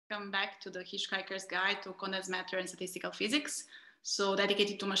Welcome back to the Hitchhiker's Guide to Condensed Matter and Statistical Physics, so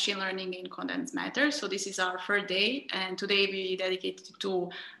dedicated to machine learning in condensed matter. So this is our third day, and today we dedicated to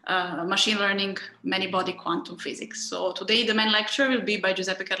machine learning many-body quantum physics. So today the main lecture will be by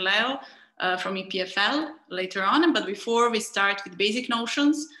Giuseppe Carleo from EPFL later on, but before we start with basic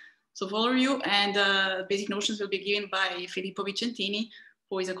notions, so for overview, and basic notions will be given by Filippo Vicentini,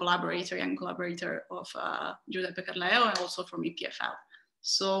 who is a collaborator, young collaborator of Giuseppe Carleo and also from EPFL.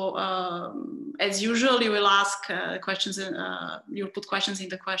 So as usual, you will ask questions, you'll put questions in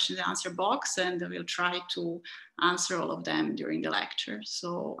the question and answer box, and we'll try to answer all of them during the lecture.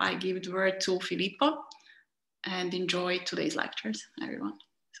 So I give the word to Filippo, and enjoy today's lectures, everyone.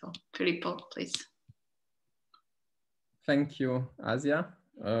 So Filippo, please. Thank you, Asia.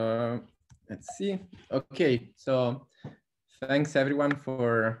 Let's see. Okay, so thanks everyone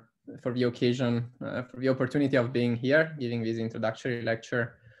for the occasion, for the opportunity of being here, giving this introductory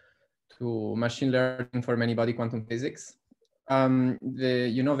lecture to machine learning for many-body quantum physics.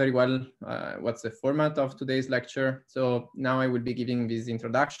 You know very well what's the format of today's lecture. So now I will be giving this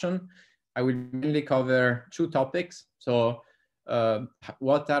introduction. I will mainly cover two topics. So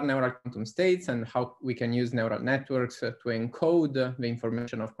what are neural quantum states and how we can use neural networks to encode the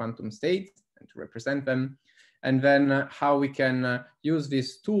information of quantum states and to represent them. And then how we can use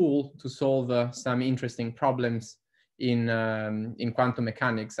this tool to solve some interesting problems in quantum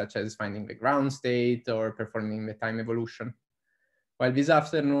mechanics, such as finding the ground state or performing the time evolution. While this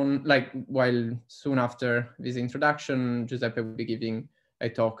afternoon, while soon after this introduction, Giuseppe will be giving a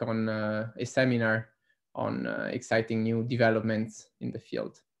talk on a seminar on exciting new developments in the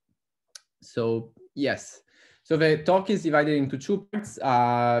field. So yes. So the talk is divided into two parts.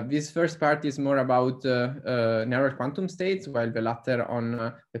 This first part is more about neural quantum states, while the latter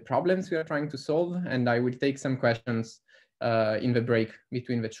on the problems we are trying to solve. And I will take some questions in the break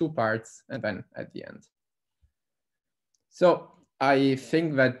between the two parts and then at the end. So I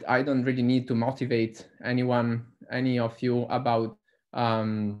think that I don't really need to motivate any of you about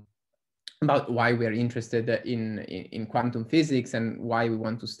why we're interested in quantum physics and why we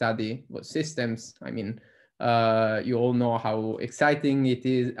want to study those systems. I mean, you all know how exciting it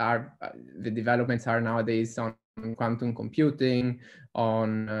is. The developments are nowadays on quantum computing,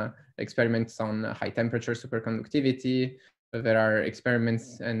 on experiments on high temperature superconductivity. There are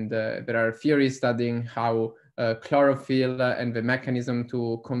experiments and there are theories studying how chlorophyll and the mechanism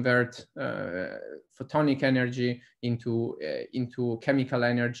to convert photonic energy into chemical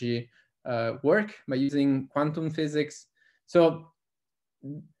energy work by using quantum physics. So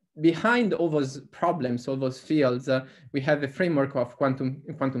behind all those problems, all those fields, we have a framework of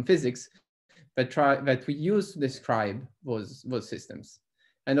quantum physics that we use to describe those systems.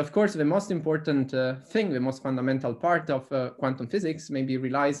 And of course, the most important thing, the most fundamental part of quantum physics maybe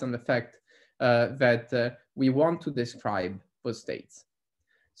relies on the fact that we want to describe those states.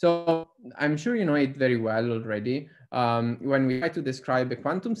 So I'm sure you know it very well already. When we try to describe the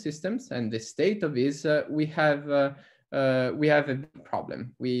quantum systems and the state of this, we have a big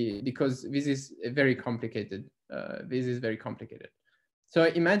problem because this is very complicated. So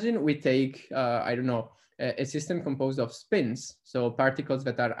imagine we take, I don't know, a system composed of spins, so particles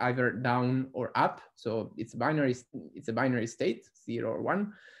that are either down or up. So it's a binary state, 0 or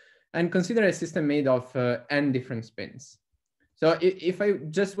 1, and consider a system made of n different spins. So if I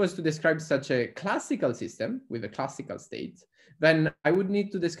just was to describe such a classical system with a classical state, then I would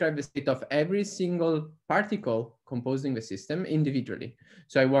need to describe the state of every single particle composing the system individually.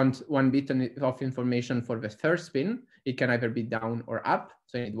 So I want 1 bit of information for the first spin. It can either be down or up,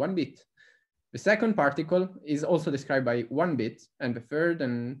 so I need 1 bit. The second particle is also described by 1 bit, and the third,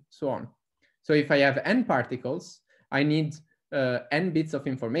 and so on. So if I have n particles, I need n bits of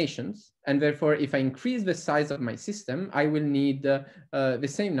information, and therefore if I increase the size of my system, I will need the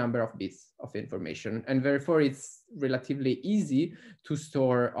same number of bits of information, and therefore it's relatively easy to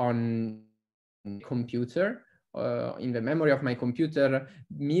store on computer, in the memory of my computer,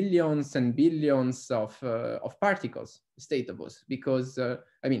 millions and billions of particles, state of those, because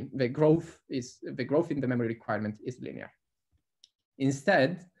I mean the growth in the memory requirement is linear.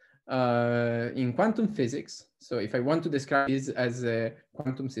 Instead, in quantum physics, so if I want to describe this as a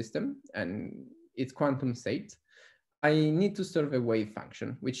quantum system and its quantum state, I need to store a wave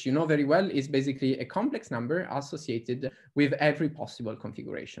function, which you know very well is basically a complex number associated with every possible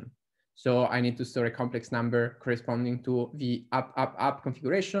configuration. So I need to store a complex number corresponding to the up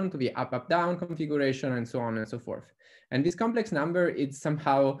configuration, to the up down configuration, and so on and so forth. And this complex number is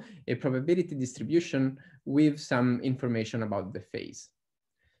somehow a probability distribution with some information about the phase.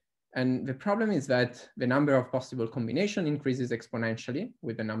 And the problem is that the number of possible combinations increases exponentially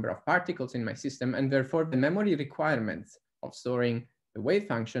with the number of particles in my system, and therefore the memory requirements of storing the wave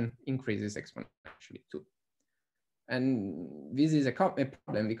function increases exponentially too. And this is a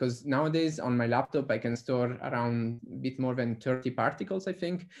problem because nowadays on my laptop, I can store around a bit more than 30 particles, I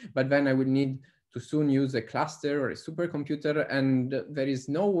think, but then I would need to soon use a cluster or a supercomputer, and there is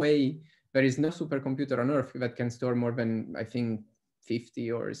no way, there is no supercomputer on Earth that can store more than, I think,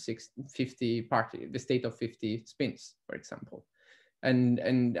 50 or 50 the state of 50 spins, for example.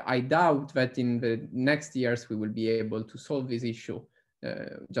 And I doubt that in the next years we will be able to solve this issue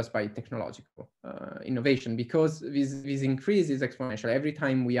just by technological innovation, because this increase is exponential. Every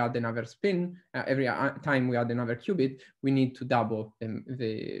time we add another spin, every time we add another qubit, we need to double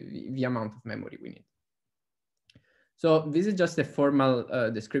the amount of memory we need. So this is just a formal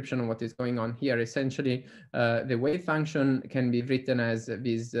description of what is going on here. Essentially, the wave function can be written as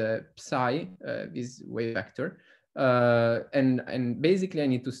this psi, this wave vector. And basically I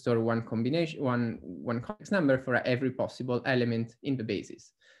need to store one combination, one complex number for every possible element in the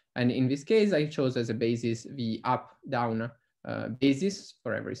basis. And in this case, I chose as a basis the up down basis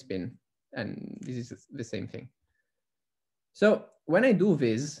for every spin. And this is the same thing. So when I do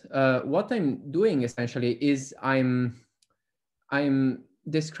this, what I'm doing essentially is I'm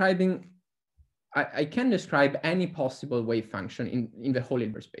describing, I can describe any possible wave function in the whole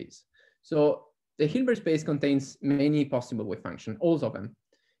Hilbert space. So the Hilbert space contains many possible wave functions, all of them.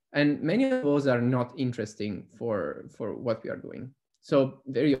 And many of those are not interesting for what we are doing. So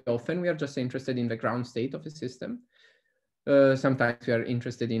very often we are just interested in the ground state of a system. Sometimes we are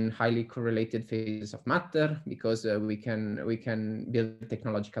interested in highly correlated phases of matter because we can build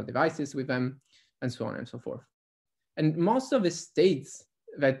technological devices with them, and so on and so forth. And most of the states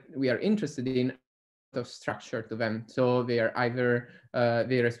that we are interested in of structure to them. So they are either,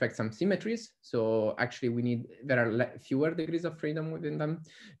 they respect some symmetries. So actually there are fewer degrees of freedom within them.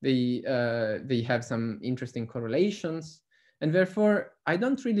 They have some interesting correlations. And therefore, I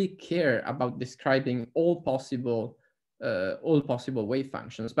don't really care about describing all possible wave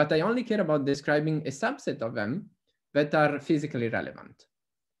functions, but I only care about describing a subset of them that are physically relevant.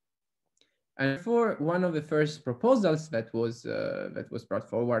 And for one of the first proposals that was brought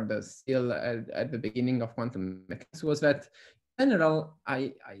forward still at the beginning of quantum mechanics was that in general,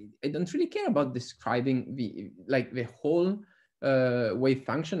 I don't really care about describing the whole wave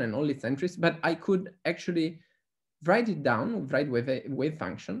function and all its entries, but I could actually write it down, write with a wave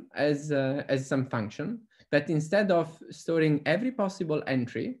function as some function that instead of storing every possible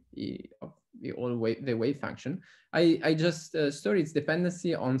entry of the wave function, I just store its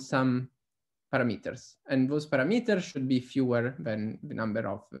dependency on some parameters, and those parameters should be fewer than the number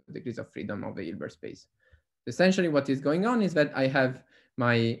of degrees of freedom of the Hilbert space. Essentially, what is going on is that I have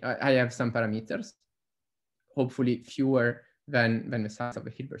some parameters, hopefully fewer than the size of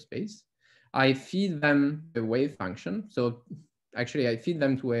the Hilbert space. I feed them a wave function. So actually, I feed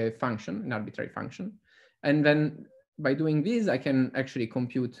them to a function, an arbitrary function, and then by doing this, I can actually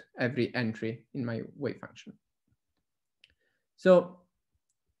compute every entry in my wave function. So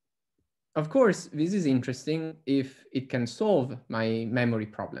of course, this is interesting if it can solve my memory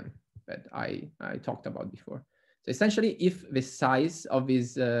problem that I talked about before. So essentially, if the size of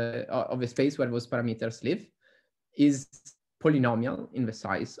this of the space where those parameters live is polynomial in the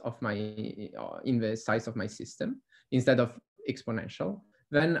size of my system instead of exponential,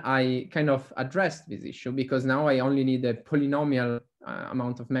 then I kind of addressed this issue, because now I only need a polynomial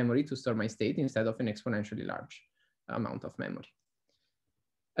amount of memory to store my state instead of an exponentially large amount of memory.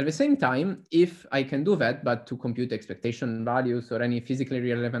 At the same time, if I can do that, but to compute expectation values or any physically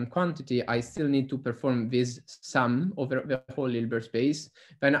relevant quantity, I still need to perform this sum over the whole Hilbert space,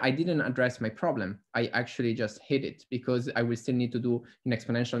 then I didn't address my problem. I actually just hid it, because I will still need to do an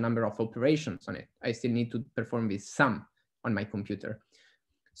exponential number of operations on it. I still need to perform this sum on my computer.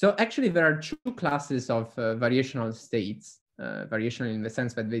 So actually, there are two classes of variational states, variational in the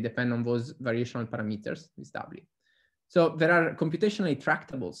sense that they depend on those variational parameters, this W. So there are computationally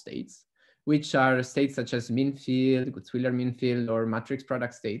tractable states, which are states such as mean field, Gutzwiller mean field, or matrix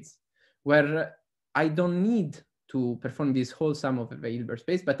product states, where I don't need to perform this whole sum of the Hilbert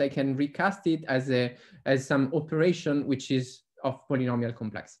space, but I can recast it as some operation which is of polynomial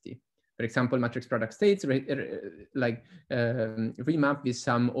complexity. For example, matrix product states remap this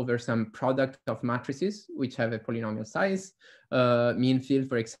sum over some product of matrices which have a polynomial size. Mean field,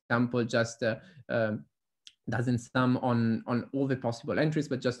 for example, just doesn't sum on all the possible entries,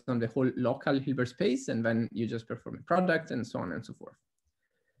 but just on the whole local Hilbert space, and then you just perform a product and so on and so forth.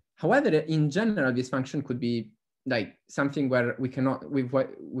 However, in general, this function could be like something where we cannot, with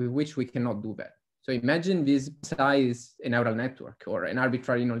which we cannot do that. So imagine this psi is a neural network or an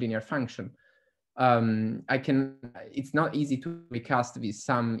arbitrary nonlinear function. It's not easy to recast this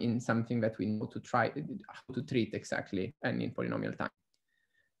sum in something that we know to try how to treat exactly and in polynomial time.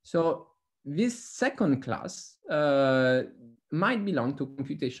 So this second class might belong to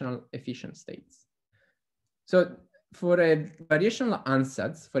computational efficient states. So for a variational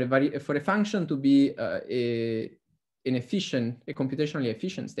ansatz, for a function to be a computationally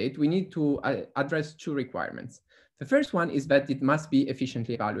efficient state, we need to address two requirements. The first one is that it must be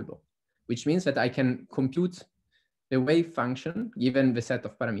efficiently evaluable, which means that I can compute the wave function given the set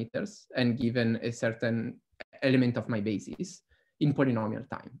of parameters and given a certain element of my basis in polynomial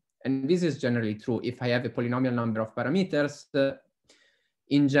time. And this is generally true. If I have a polynomial number of parameters,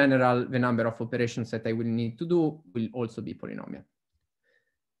 in general, the number of operations that I will need to do will also be polynomial.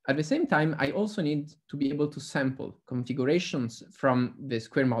 At the same time, I also need to be able to sample configurations from the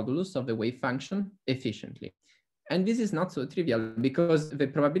square modulus of the wave function efficiently. And this is not so trivial because the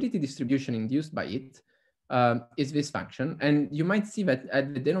probability distribution induced by it is this function. And you might see that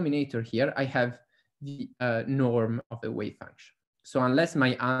at the denominator here, I have the norm of the wave function. So unless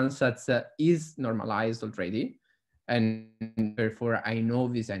my ansatz is normalized already, and therefore I know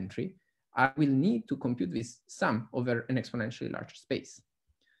this entry, I will need to compute this sum over an exponentially larger space.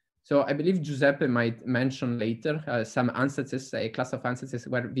 So I believe Giuseppe might mention later some ansatzes, a class of ansatzes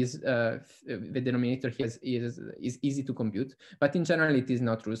where this, the denominator here is easy to compute, but in general it is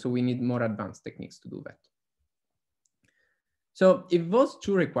not true. So we need more advanced techniques to do that. So if those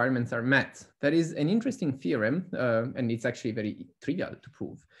two requirements are met, there is an interesting theorem, and it's actually very trivial to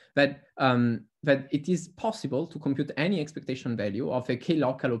prove, that, that it is possible to compute any expectation value of a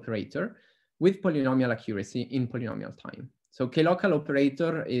k-local operator with polynomial accuracy in polynomial time. So k-local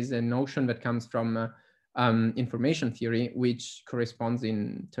operator is a notion that comes from information theory, which corresponds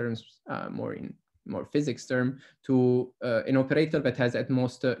in terms more physics term to an operator that has at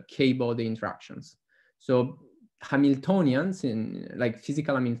most k-body interactions. So Hamiltonians, like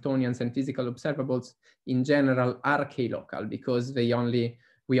physical Hamiltonians and physical observables in general are k-local because we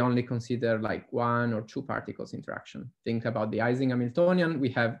only consider like one or two particles interaction. Think about the Ising Hamiltonian, we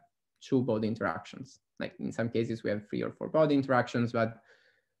have two body interactions. Like in some cases we have 3 or 4 body interactions, but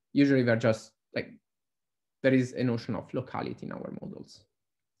usually they're just like, there is a notion of locality in our models.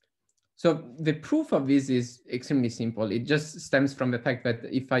 So the proof of this is extremely simple. It just stems from the fact that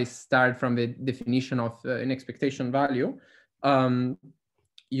if I start from the definition of an expectation value, and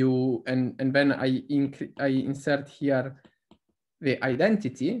then I insert here the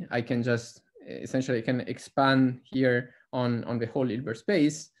identity, I can just essentially I can expand here on the whole Hilbert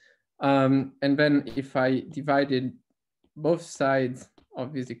space. And then if I divided both sides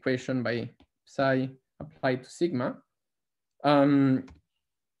of this equation by psi applied to sigma,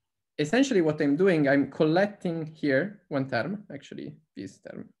 essentially what I'm doing, I'm collecting here one term, actually this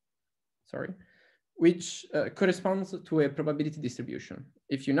term, sorry, which corresponds to a probability distribution.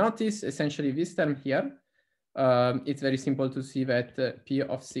 If you notice, essentially this term here, it's very simple to see that P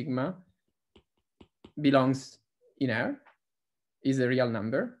of sigma belongs in R, is a real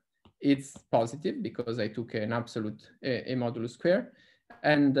number. It's positive because I took an absolute a modulus square,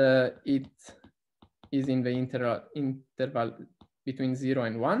 and it is in the interval between 0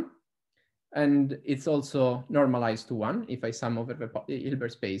 and 1. And it's also normalized to 1 if I sum over the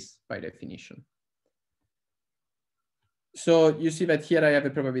Hilbert space by definition. So you see that here I have a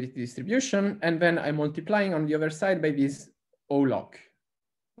probability distribution, and then I'm multiplying on the other side by this O log.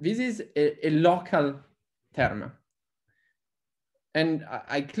 This is a local term. And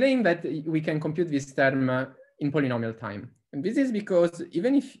I claim that we can compute this term in polynomial time. And this is because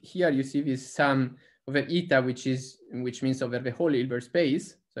even if here you see this sum over eta, which means over the whole Hilbert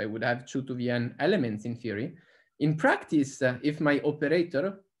space, so I would have 2 to the n elements in theory. In practice, if my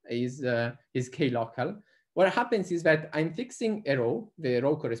operator is k-local, what happens is that I'm fixing a row, the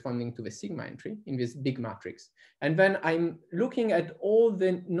row corresponding to the sigma entry in this big matrix. And then I'm looking at all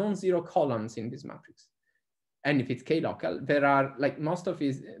the non-zero columns in this matrix. And if it's k-local, there are like most of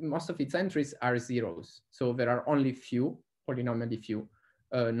its entries are zeros. So there are only polynomially few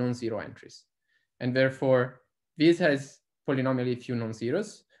non-zero entries. And therefore, this has polynomially few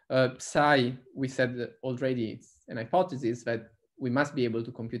non-zeros. Psi, we said already, it's an hypothesis that we must be able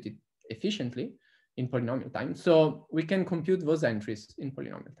to compute it efficiently in polynomial time. So we can compute those entries in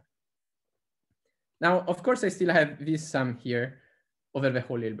polynomial time. Now, of course, I still have this sum here over the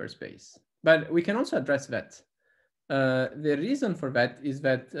whole Hilbert space, but we can also address that. The reason for that is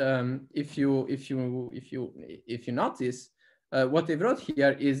that if you notice, what they wrote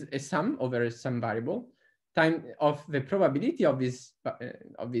here is a sum over some variable time of the probability of this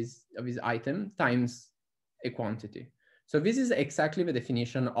item times a quantity. So this is exactly the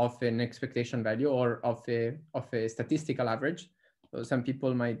definition of an expectation value or of a statistical average. So some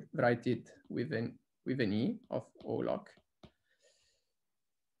people might write it with an E of O log.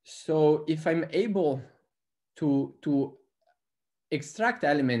 So if I'm able to extract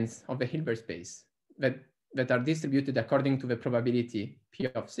elements of the Hilbert space that are distributed according to the probability P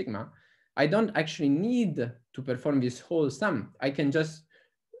of sigma, I don't actually need to perform this whole sum. I can just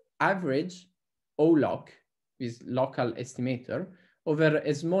average O log, this local estimator, over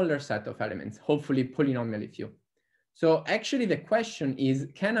a smaller set of elements, hopefully polynomially few. So actually the question is,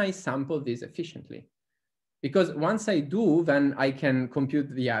 can I sample this efficiently? Because once I do, then I can compute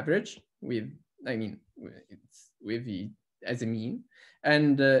the average with, with the as a mean,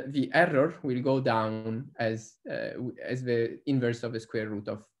 and the error will go down as the inverse of the square root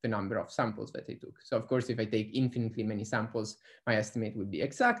of the number of samples that I took. So of course, if I take infinitely many samples, my estimate would be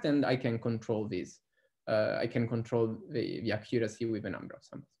exact, and I can control this. I can control the accuracy with the number of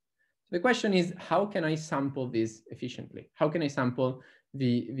samples. The question is, how can I sample this efficiently? How can I sample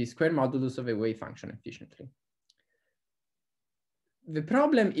the square modulus of a wave function efficiently? The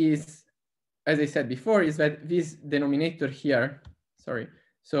problem is, as I said before, is that this denominator here,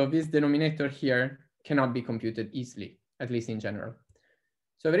 so this denominator here cannot be computed easily, at least in general.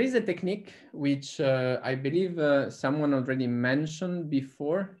 So there is a technique which I believe someone already mentioned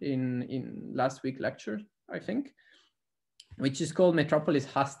before in last week's lecture, I think, which is called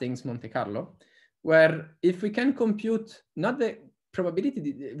Metropolis-Hastings Monte Carlo, where if we can compute not the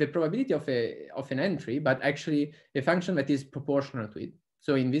probability of an entry, but actually a function that is proportional to it.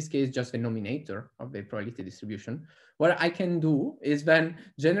 So in this case, just the nominator of the probability distribution. What I can do is then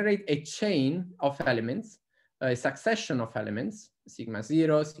generate a chain of elements, a succession of elements, sigma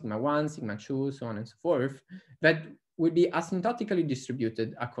 0, sigma 1, sigma 2, so on and so forth, that will be asymptotically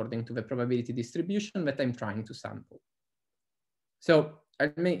distributed according to the probability distribution that I'm trying to sample. So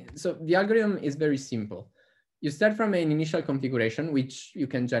the algorithm is very simple. You start from an initial configuration, which you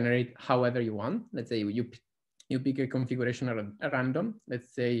can generate however you want. Let's say you pick a configuration at random.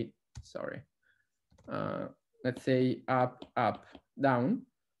 Let's say, let's say up, up, down.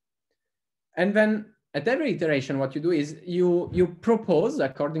 And then at every iteration, what you do is you propose,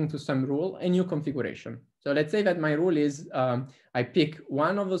 according to some rule, a new configuration. So let's say that my rule is I pick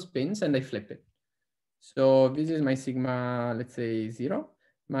one of those pins and I flip it. So this is my sigma, let's say 0.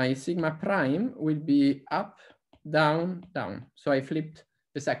 My sigma prime will be up, down, down. So I flipped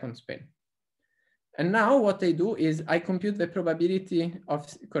the second spin. And now what I do is I compute the probability of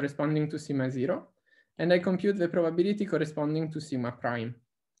corresponding to sigma 0, and I compute the probability corresponding to sigma prime.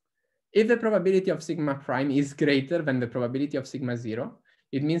 If the probability of sigma prime is greater than the probability of sigma 0,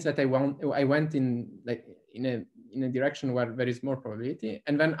 it means that I went in a direction where there is more probability,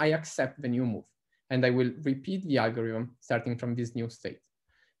 and then I accept the new move. And I will repeat the algorithm starting from this new state.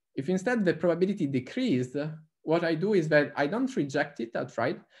 If instead the probability decreased, what I do is that I don't reject it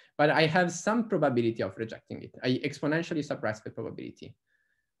outright, but I have some probability of rejecting it. I exponentially suppress the probability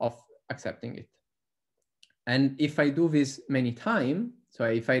of accepting it. And if I do this many times, so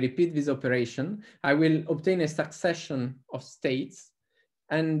if I repeat this operation, I will obtain a succession of states.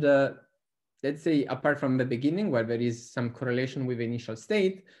 And let's say apart from the beginning where there is some correlation with the initial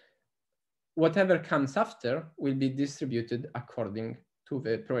state, whatever comes after will be distributed according to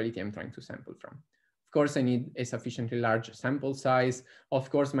the probability I'm trying to sample from. Of course, I need a sufficiently large sample size. Of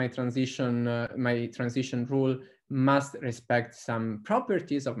course, my transition rule must respect some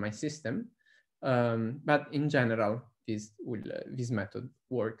properties of my system. But in general, this method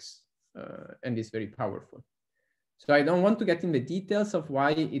works and is very powerful. So I don't want to get in the details of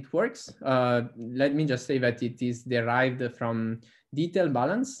why it works. Let me just say that it is derived from detail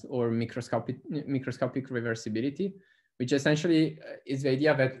balance or microscopic reversibility, which essentially is the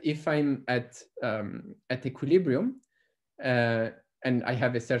idea that if I'm at equilibrium and I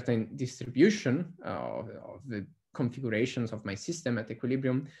have a certain distribution of the configurations of my system at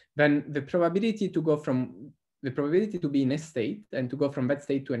equilibrium, then the probability to be in a state and to go from that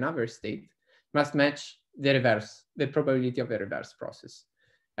state to another state must match the probability of the reverse process.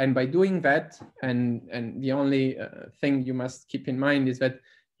 And by doing that, and the only thing you must keep in mind is that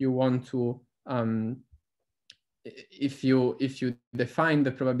you want to, if you define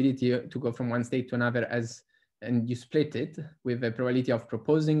the probability to go from one state to another and you split it with the probability of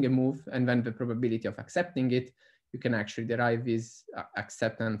proposing a move and then the probability of accepting it, you can actually derive this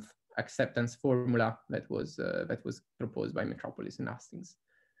acceptance formula that was proposed by Metropolis and Hastings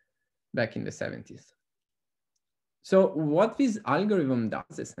back in the 70s. So what this algorithm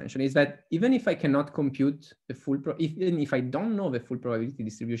does essentially is that even if I cannot compute the full, even if I don't know the full probability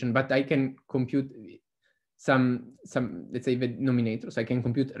distribution, but I can compute some let's say the denominator, so I can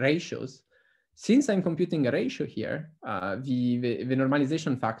compute ratios. Since I'm computing a ratio here, the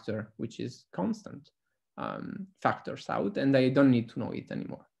normalization factor, which is constant, factors out, and I don't need to know it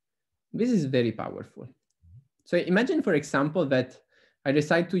anymore. This is very powerful. So imagine, for example, that I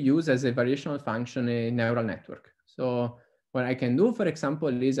decide to use as a variational function a neural network. So what I can do, for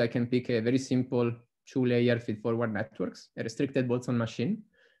example, is I can pick a very simple 2-layer feed-forward networks, a restricted Boltzmann machine,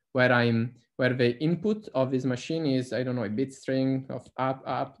 where the input of this machine is, I don't know, a bit string of up,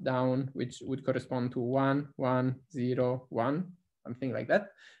 up, down, which would correspond to 1, 1, 0, 1, something like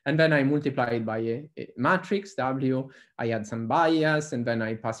that. And then I multiply it by a matrix W, I add some bias, and then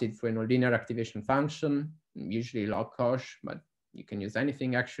I pass it through a nonlinear activation function, usually log cosh, but you can use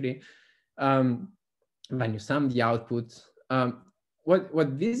anything actually. When you sum the output,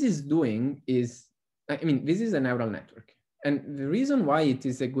 what this is doing is, I mean, this is a neural network. And the reason why it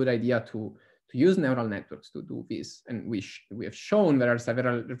is a good idea to use neural networks to do this, and we have shown there are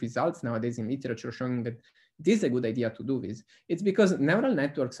several results nowadays in literature showing that it is a good idea to do this. It's because neural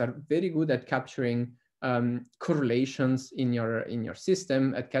networks are very good at capturing correlations in your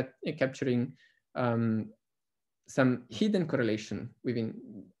system, at capturing some hidden correlation within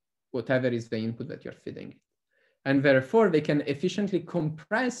whatever is the input that you're feeding. And therefore, they can efficiently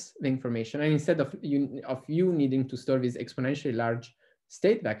compress the information. And instead of you needing to store this exponentially large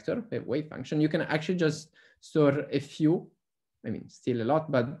state vector, the wave function, you can actually just store a few, I mean, still a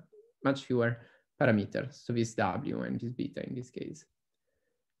lot, but much fewer parameters. So this W and this beta in this case.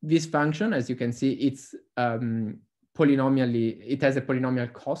 This function, as you can see, it's polynomially, it has a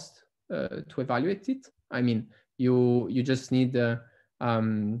polynomial cost to evaluate it. I mean, you just need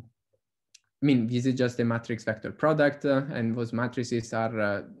I mean, this is just a matrix vector product, and those matrices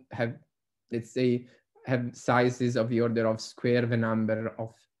are have, let's say, have sizes of the order of square the number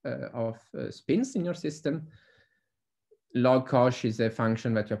of spins in your system. Log cosh is a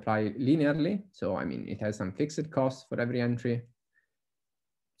function that you apply linearly, so I mean, it has some fixed cost for every entry.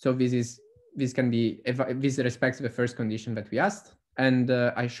 So this respects the first condition that we asked, and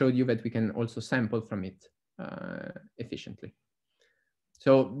I showed you that we can also sample from it efficiently.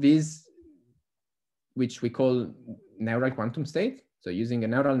 So this, which we call neural quantum state. So using a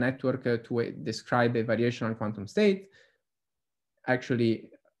neural network to describe a variational quantum state actually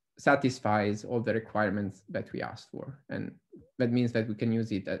satisfies all the requirements that we asked for. And that means that we can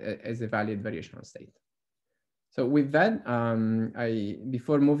use it as a valid variational state. So with that,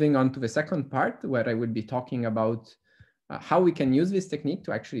 before moving on to the second part, where I would be talking about how we can use this technique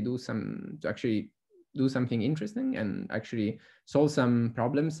to actually do something interesting and actually solve some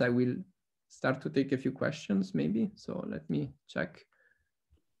problems, I will start to take a few questions maybe. So let me check.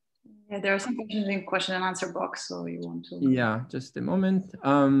 Yeah, there are some questions in question and answer box, so you want to. Yeah, just a moment.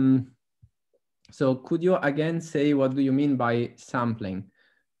 So could you again say, what do you mean by sampling?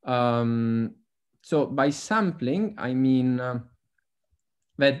 So by sampling, I mean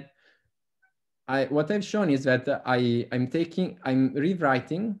that what I've shown is that I'm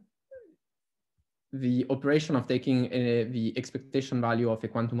rewriting the operation of taking the expectation value of a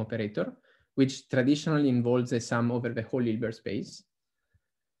quantum operator, which traditionally involves a sum over the whole Hilbert space,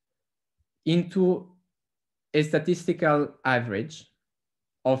 into a statistical average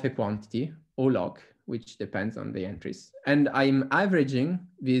of a quantity, O log, which depends on the entries. And I'm averaging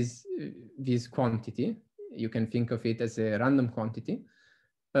this quantity, you can think of it as a random quantity,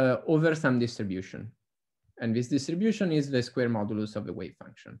 over some distribution. And this distribution is the square modulus of the wave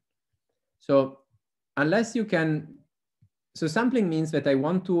function. So unless you can, so sampling means that I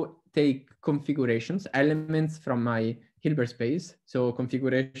want to take configurations, elements from my Hilbert space. So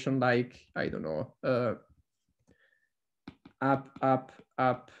configuration like, I don't know, up, up,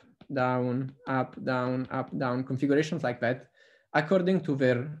 up, down, up, down, up, down, configurations like that, according to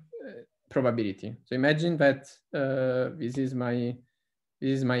their probability. So imagine that this is my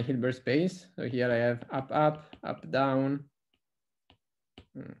Hilbert space. So here I have up, up, up, down.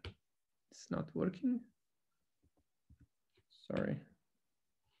 It's not working. Sorry.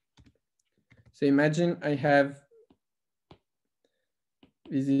 So imagine I have,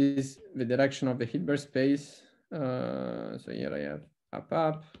 this is the direction of the Hilbert space. So here I have up,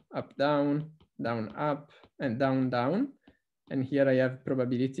 up, up, down, down, up, and down, down. And here I have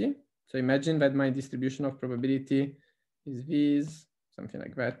probability. So imagine that my distribution of probability is this, something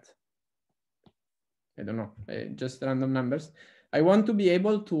like that. I don't know, just random numbers. I want to be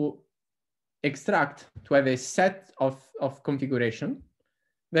able to extract, to have a set of configuration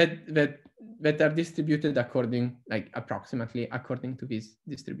that that are distributed according, like approximately according to this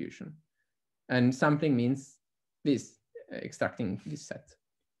distribution. And sampling means this, extracting this set.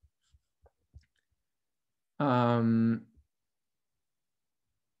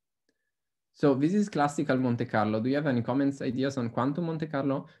 So this is classical Monte Carlo. Do you have any comments, ideas on quantum Monte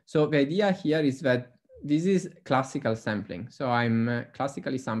Carlo? So the idea here is that this is classical sampling. So I'm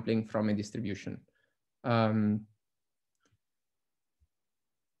classically sampling from a distribution.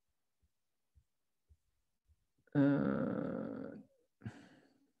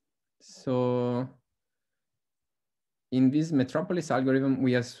 So in this metropolis algorithm,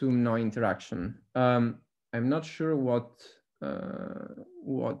 we assume no interaction. I'm not sure what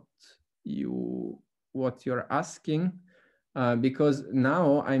you're asking, because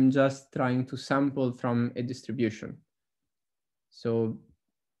now I'm just trying to sample from a distribution. So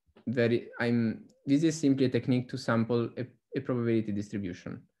this is simply a technique to sample a probability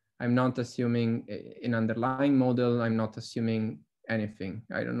distribution. I'm not assuming an underlying model. I'm not assuming anything.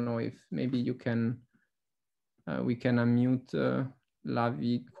 I don't know if maybe you can, we can unmute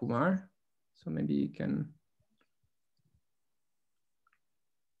Lavi Kumar. So maybe you can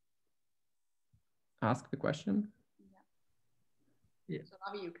ask the question. Yeah. So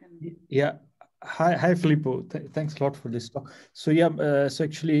Lavi, you can. Yeah. Hi, Filippo. Thanks a lot for this talk. So yeah, so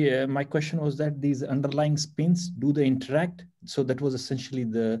actually my question was that these underlying spins, do they interact? So that was essentially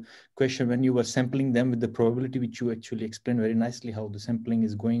the question when you were sampling them with the probability, which you actually explained very nicely how the sampling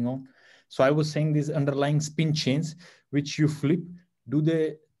is going on. So I was saying these underlying spin chains, which you flip, do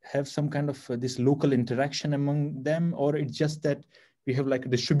they have some kind of this local interaction among them, or it's just that we have like a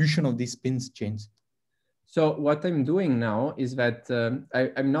distribution of these spin chains? So what I'm doing now is that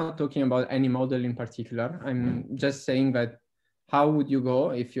I'm not talking about any model in particular. I'm just saying that how would you go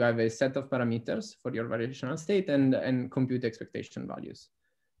if you have a set of parameters for your variational state and compute expectation values.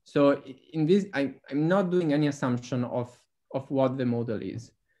 So in this, I'm not doing any assumption of what the model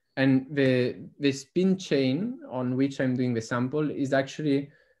is. And the spin chain on which I'm doing the sample is actually,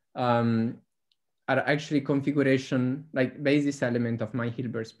 are actually configuration, like basis element of my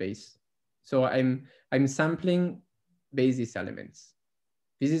Hilbert space. So I'm sampling basis elements.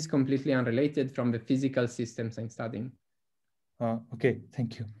 This is completely unrelated from the physical systems I'm studying. Okay,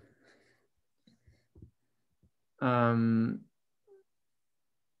 thank you.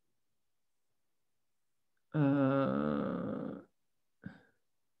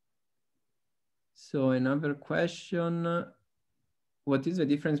 So another question. What is the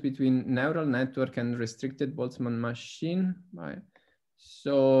difference between neural network and restricted Boltzmann machine?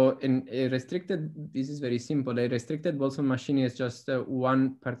 So in a restricted, this is very simple. A restricted Boltzmann machine is just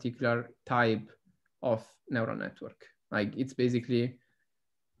one particular type of neural network. Like it's basically,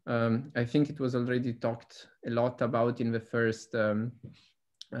 I think it was already talked a lot about in the first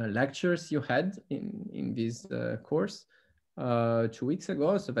lectures you had in this course 2 weeks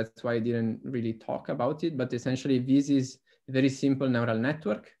ago. So that's why I didn't really talk about it. But essentially, this is a very simple neural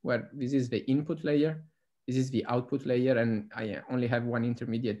network where this is the input layer. This is the output layer, and I only have one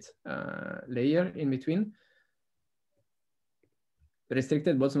intermediate layer in between. The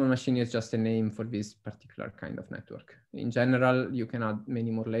restricted Boltzmann machine is just a name for this particular kind of network. In general, you can add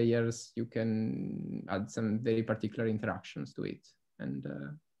many more layers. You can add some very particular interactions to it. And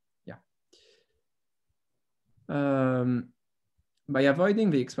yeah. By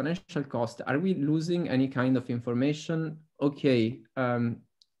avoiding the exponential cost, are we losing any kind of information? Okay.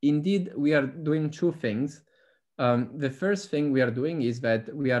 Indeed, we are doing two things. The first thing we are doing is that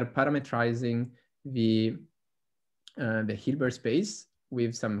we are parameterizing the Hilbert space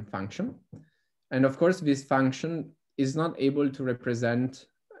with some function. And of course, this function is not able to represent,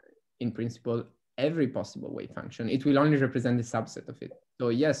 in principle, every possible wave function. It will only represent a subset of it. So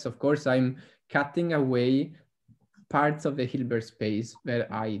yes, of course, I'm cutting away parts of the Hilbert space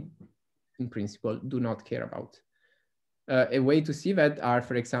that I, in principle, do not care about. A way to see that are,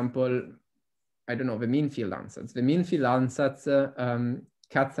 for example, I don't know, the mean field ansatz. The mean field ansatz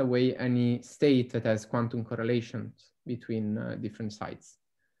cuts away any state that has quantum correlations between different sites.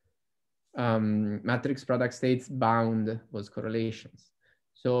 Matrix product states bound those correlations.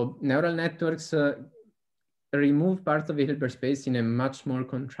 So neural networks remove parts of the Hilbert space in a much more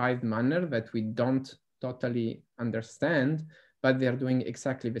contrived manner that we don't totally understand, but they are doing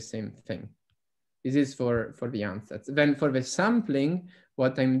exactly the same thing. This is for the ansatz. Then for the sampling,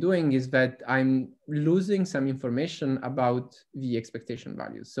 what I'm doing is that I'm losing some information about the expectation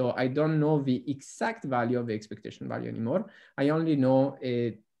values. So I don't know the exact value of the expectation value anymore. I only know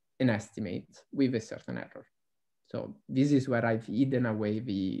an estimate with a certain error. So this is where I've hidden away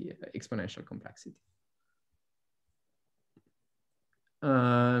the exponential complexity.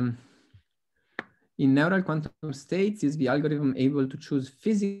 In neural quantum states, is the algorithm able to choose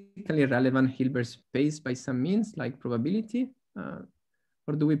physically relevant Hilbert space by some means, like probability?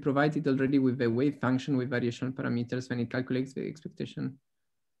 Or do we provide it already with a wave function with variational parameters when it calculates the expectation?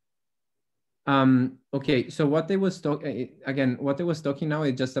 Okay, so what I was talking now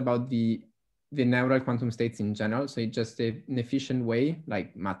is just about the neural quantum states in general. So it's just an efficient way,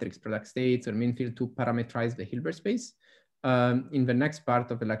 like matrix product states or mean field, to parameterize the Hilbert space. In the next part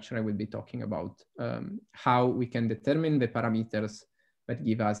of the lecture, I will be talking about how we can determine the parameters that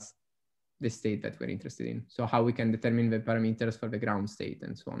give us the state that we're interested in. So how we can determine the parameters for the ground state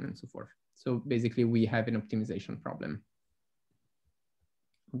and so on and so forth. So basically we have an optimization problem.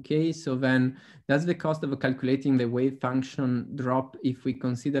 Okay, so then does the cost of calculating the wave function drop if we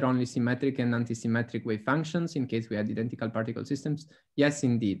consider only symmetric and anti-symmetric wave functions in case we had identical particle systems? Yes,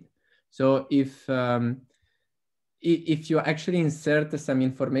 indeed. So if you actually insert some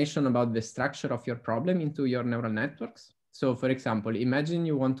information about the structure of your problem into your neural networks. So for example, imagine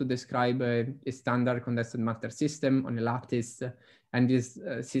you want to describe a standard condensed matter system on a lattice, and this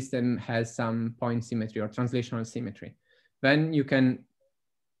system has some point symmetry or translational symmetry. Then you can,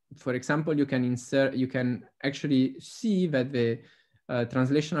 for example, you can actually see that the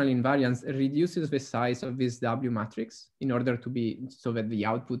translational invariance reduces the size of this W matrix in order to be, so that the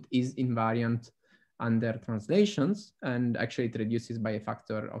output is invariant under translations, and actually it reduces by a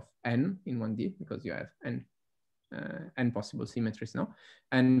factor of n in 1D because you have n possible symmetries now,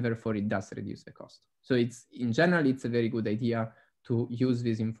 and therefore it does reduce the cost. So it's, in general, it's a very good idea to use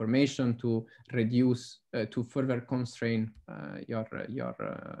this information to reduce, to further constrain your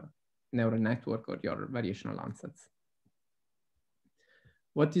neural network or your variational ansatz.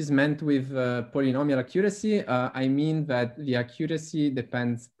 What is meant with polynomial accuracy? I mean that the accuracy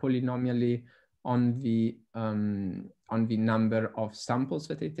depends polynomially on the number of samples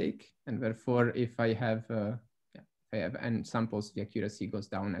that I take, and therefore, if I have n samples, the accuracy goes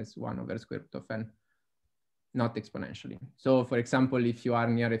down as 1 over square root of n, not exponentially. So, for example, if you are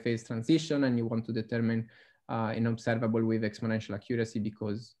near a phase transition and you want to determine an observable with exponential accuracy,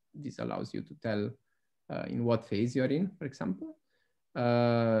 because this allows you to tell in what phase you're in, for example,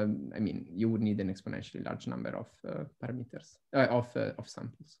 I mean, you would need an exponentially large number of parameters of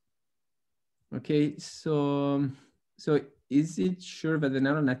samples. Okay, so is it sure that the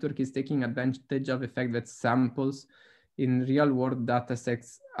neural network is taking advantage of the fact that samples in real-world data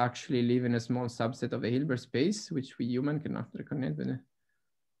sets actually live in a small subset of the Hilbert space, which we human cannot recognize?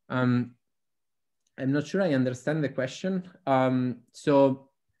 I'm not sure I understand the question. So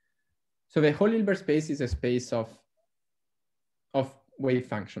the whole Hilbert space is a space of wave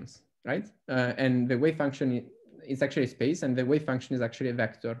functions, right? And the wave function is actually a space, and the wave function is actually a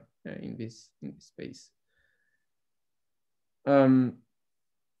vector in this space. So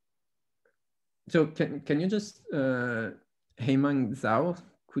can you just, Heimang Zhao,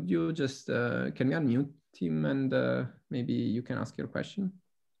 could you just, can you unmute him and maybe you can ask your question?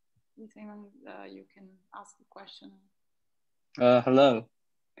 Yes, Heimang, you can ask the question. Hello,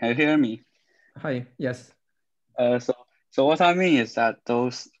 can you hear me? Hi, yes. So what I mean is that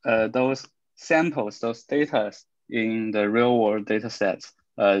those samples, those data in the real world data sets,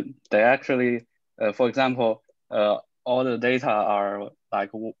 they actually, for example, all the data are like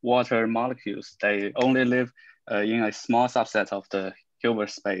water molecules. They only live in a small subset of the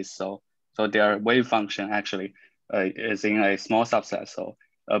Hilbert space. So their wave function actually is in a small subset. So,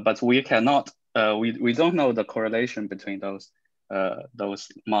 but we cannot, we don't know the correlation between those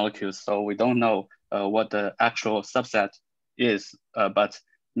molecules. So we don't know what the actual subset is, but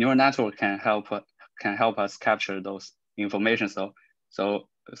neural network can help us capture those information. So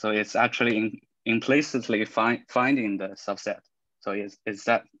it's actually implicitly finding the subset. So is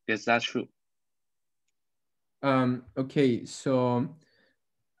that true? Okay, so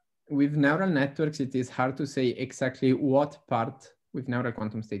with neural networks, it is hard to say exactly what part with neural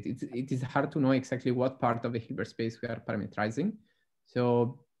quantum state. It is hard to know exactly what part of the Hilbert space we are parameterizing.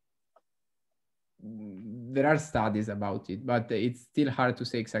 So there are studies about it, but it's still hard to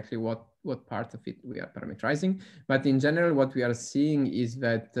say exactly what part of it we are parameterizing. But in general, what we are seeing is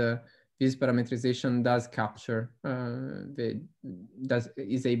that this parameterization does capture,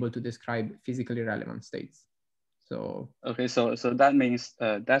 is able to describe physically relevant states. So okay, so that means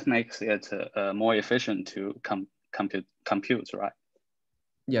that makes it more efficient to compute, right?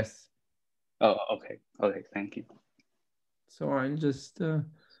 Yes. Oh, okay, thank you. So I'll just.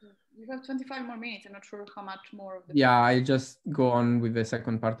 You have 25 more minutes. I'm not sure how much more of the. Yeah, I'll just go on with the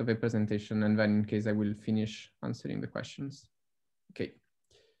second part of the presentation, and then in case I will finish answering the questions. Okay.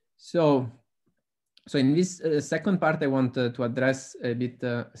 So So in this second part, I want to address a bit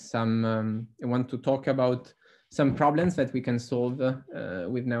I want to talk about some problems that we can solve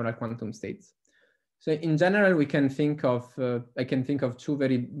with neural quantum states. So in general, we can think of, I can think of two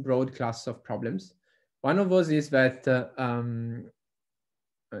very broad classes of problems. One of those is that,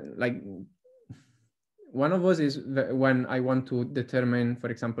 one of those is when I want to determine, for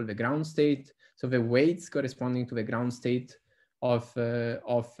example, the ground state. So the weights corresponding to the ground state of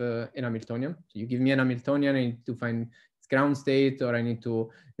an Hamiltonian. So you give me an Hamiltonian, I need to find its ground state, or I need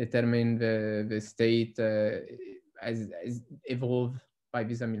to determine the state as evolved by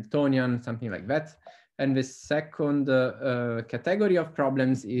this Hamiltonian, something like that. And the second category of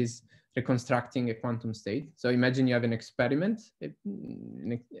problems is reconstructing a quantum state. So imagine you have an experiment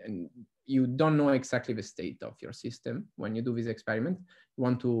and you don't know exactly the state of your system when you do this experiment. You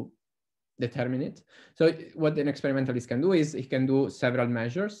want to determine it. So what an experimentalist can do is he can do several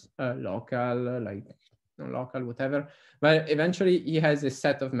measures, local, like non-local, whatever. But eventually he has a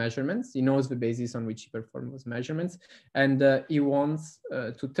set of measurements. He knows the basis on which he performs those measurements. And he wants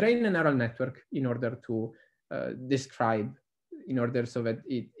to train a neural network in order to describe, in order so that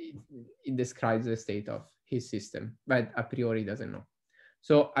it describes the state of his system, but a priori doesn't know.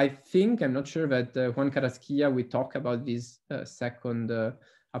 So I think, I'm not sure, that Juan Carrasquilla will talk about this second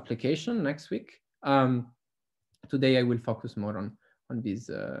application next week. Today I will focus more on this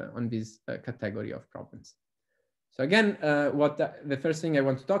category of problems. So again, the first thing I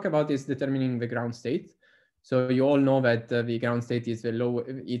want to talk about is determining the ground state. So you all know that the ground state is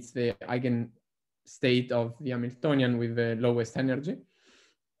it's the eigenstate of the Hamiltonian with the lowest energy.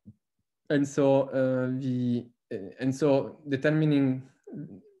 And so determining,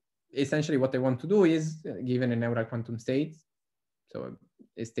 essentially what I want to do is, given a neural quantum state, so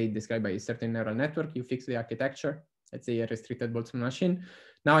a state described by a certain neural network, you fix the architecture, let's say a restricted Boltzmann machine.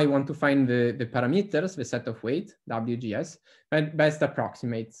 Now I want to find the parameters, the set of weight, WGS, that best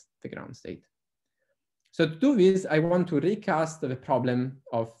approximates the ground state. So to do this, I want to recast the problem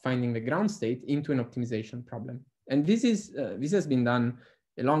of finding the ground state into an optimization problem. And this has been done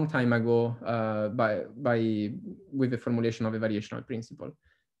a long time ago with the formulation of a variational principle.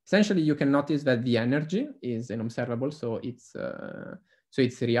 Essentially, you can notice that the energy is an observable, so it's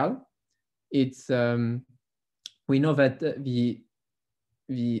real. We know that the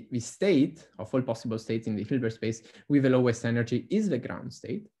state of all possible states in the Hilbert space with the lowest energy is the ground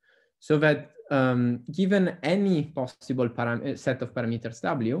state, so that given any possible set of parameters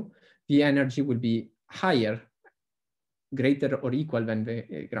W, the energy will be higher, greater or equal than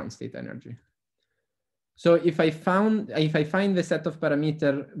the ground state energy. So if I find the set of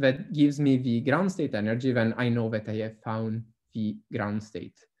parameter that gives me the ground state energy, then I know that I have found the ground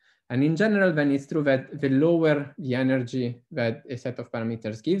state. And in general, then it's true that the lower the energy that a set of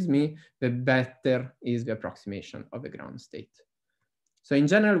parameters gives me, the better is the approximation of the ground state. So in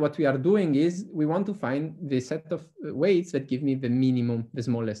general, what we are doing is we want to find the set of weights that give me the minimum, the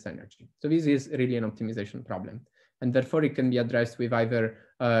smallest energy. So this is really an optimization problem. And therefore, it can be addressed with either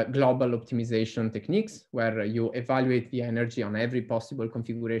global optimization techniques, where you evaluate the energy on every possible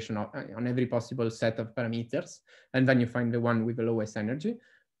configuration, on every possible set of parameters, and then you find the one with the lowest energy.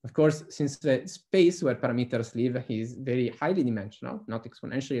 Of course, since the space where parameters live is very highly dimensional, not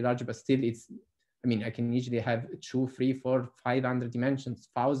exponentially large, but still it's, I mean, I can easily have 2, 3, 4, 500 dimensions,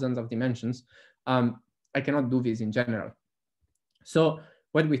 thousands of dimensions. I cannot do this in general. So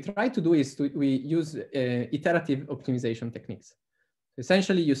what we try to do is we use iterative optimization techniques.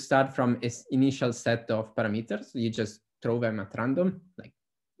 Essentially, you start from an initial set of parameters. You just throw them at random, like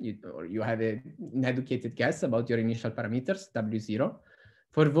you have an educated guess about your initial parameters, W0.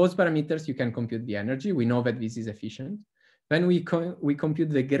 For those parameters, you can compute the energy. We know that this is efficient. Then we compute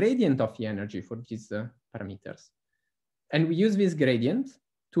the gradient of the energy for these parameters. And we use this gradient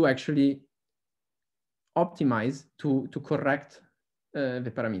to actually optimize, to correct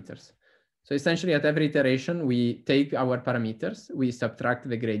the parameters. So essentially at every iteration, we take our parameters, we subtract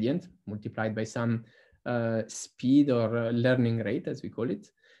the gradient multiplied by some speed or learning rate, as we call it,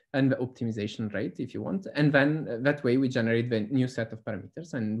 and the optimization rate, if you want. And then that way we generate the new set of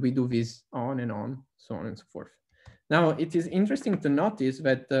parameters, and we do this on and on, so on and so forth. Now, it is interesting to notice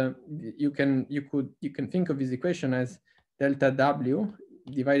that you can think of this equation as delta W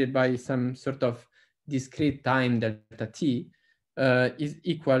divided by some sort of discrete time delta T is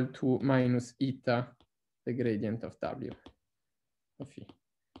equal to minus eta, the gradient of W of E.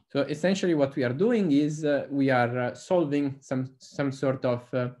 So essentially what we are doing is we are solving some sort of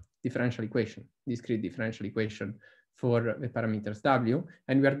differential equation, discrete differential equation for the parameters W,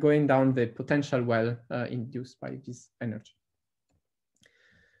 and we are going down the potential well induced by this energy.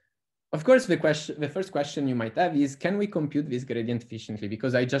 Of course, the first question you might have is, can we compute this gradient efficiently?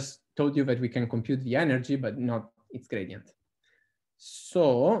 Because I just told you that we can compute the energy, but not its gradient.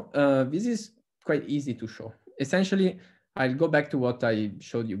 So this is quite easy to show. Essentially, I'll go back to what I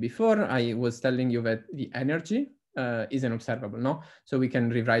showed you before. I was telling you that the energy is an observable, no? So we can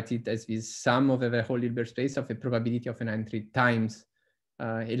rewrite it as this sum of the whole Hilbert space of the probability of an entry times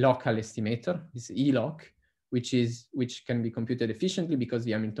a local estimator, this E-loc, which can be computed efficiently because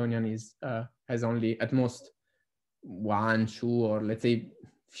the Hamiltonian has only at most 1, 2, or let's say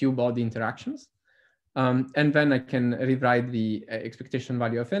few body interactions. And then I can rewrite the expectation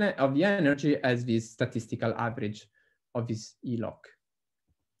value of the energy as this statistical average of this E-loc.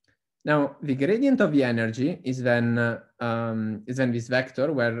 Now, the gradient of the energy is then this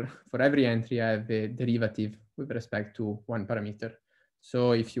vector where for every entry I have a derivative with respect to one parameter.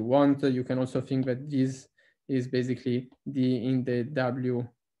 So if you want, you can also think that this is basically d in the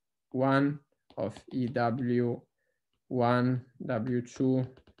W1 of EW1, W2,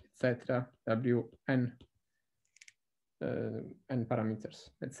 etc., Wn n parameters,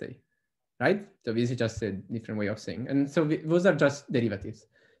 let's say, right? So this is just a different way of saying. And so those are just derivatives.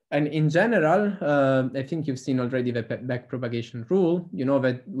 And in general, I think you've seen already the backpropagation rule. You know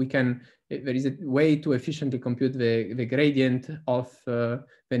that there is a way to efficiently compute the gradient of the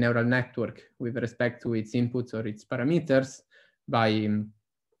neural network with respect to its inputs or its parameters by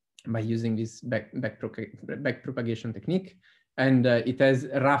using this backpropagation technique. And it has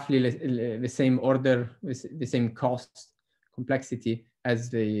roughly the same order, the same cost complexity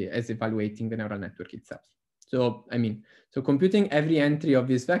as evaluating the neural network itself. So, so computing every entry of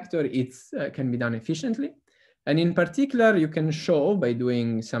this vector, can be done efficiently. And in particular, you can show by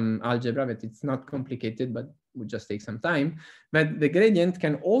doing some algebra that it's not complicated, but would just take some time, that the gradient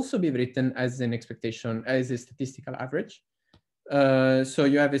can also be written as an expectation, as a statistical average. So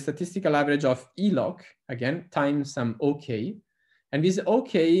you have a statistical average of E-loc, again, times some OK. And this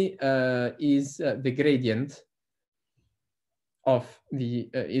OK is the gradient of the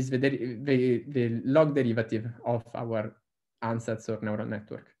log derivative of our ansatz or neural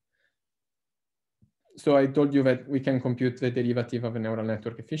network. So I told you that we can compute the derivative of a neural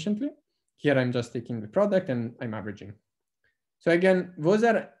network efficiently. Here I'm just taking the product and I'm averaging. So again, those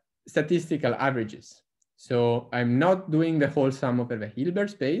are statistical averages. So I'm not doing the whole sum over the Hilbert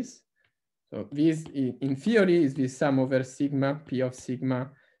space. So this in theory is the sum over sigma, P of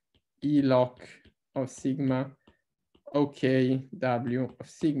sigma, E-loc of sigma, OK, W of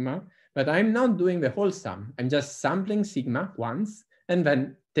sigma, but I'm not doing the whole sum. I'm just sampling sigma once and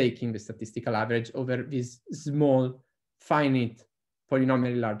then taking the statistical average over this small, finite,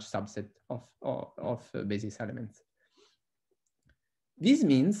 polynomially large subset of basis elements. This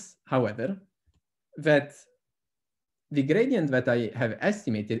means, however, that the gradient that I have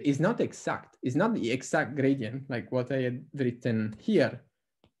estimated is not exact. It's not the exact gradient like what I had written here.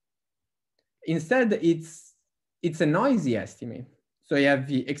 Instead, it's a noisy estimate. So I have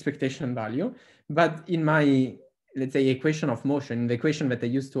the expectation value, but in my, let's say, equation of motion, the equation that I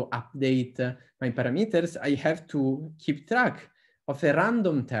use to update my parameters, I have to keep track of a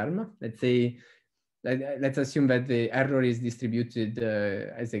random term. Let's say, let's assume that the error is distributed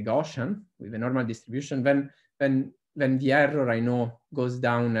as a Gaussian with a normal distribution. Then the error I know goes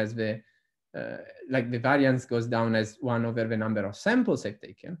down as like the variance goes down as 1 over the number of samples I've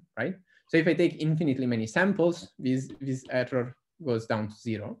taken, right? So if I take infinitely many samples, this error goes down to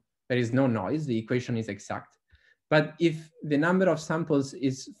 0. There is no noise, the equation is exact. But if the number of samples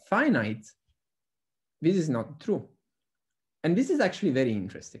is finite, this is not true. And this is actually very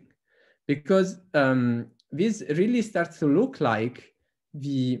interesting because this really starts to look like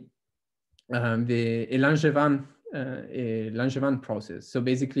the Langevin process. So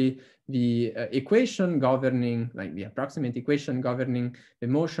basically the equation governing, like the approximate equation governing the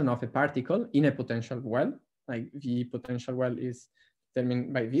motion of a particle in a potential well, like the potential well is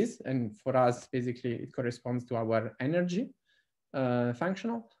determined by this. And for us, basically it corresponds to our energy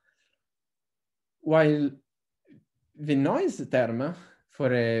functional. While the noise term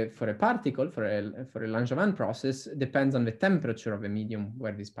for a particle, for a Langevin process depends on the temperature of the medium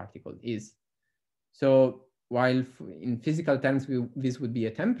where this particle is. So while in physical terms, this would be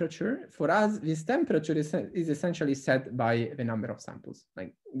a temperature, for us, this temperature is essentially set by the number of samples,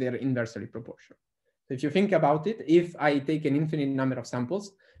 like they're inversely proportional. So if you think about it, if I take an infinite number of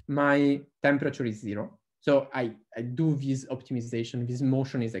samples, my temperature is 0. So I do this optimization, this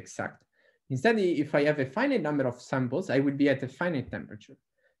motion is exact. Instead, if I have a finite number of samples, I would be at a finite temperature.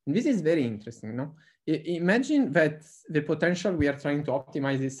 And this is very interesting, no? Imagine that the potential we are trying to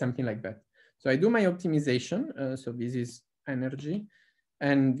optimize is something like that. So I do my optimization. So this is energy.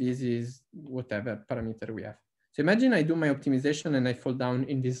 and this is whatever parameter we have. So imagine I do my optimization and I fall down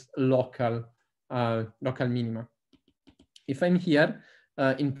in this local minima. If I'm here,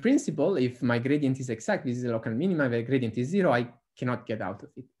 in principle, if my gradient is exact, this is a local minima, if the gradient is 0, I cannot get out of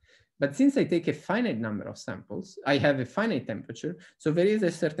it. But since I take a finite number of samples, I have a finite temperature. So there is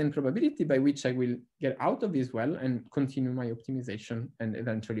a certain probability by which I will get out of this well and continue my optimization and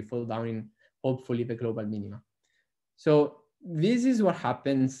eventually fall down in, hopefully, the global minima. So this is what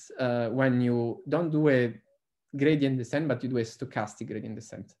happens when you don't do a gradient descent, but you do a stochastic gradient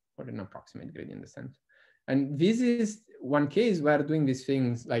descent or an approximate gradient descent. And this is one case where doing these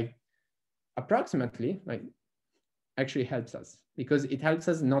things like approximately actually helps us, because it helps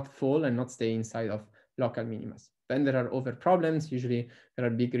us not fall and not stay inside of local minimas. Then there are other problems. Usually there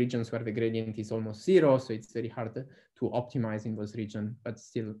are big regions where the gradient is almost 0, so it's very hard to optimize in those regions, but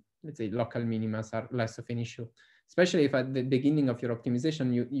still, let's say local minimas are less of an issue, especially if at the beginning of your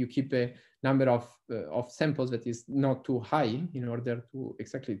optimization, you keep a number of samples that is not too high in order to,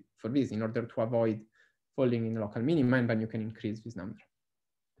 exactly for this, in order to avoid falling in local minima, and then you can increase this number.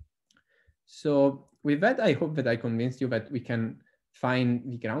 So with that, I hope that I convinced you that we can find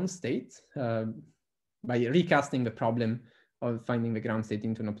the ground state by recasting the problem of finding the ground state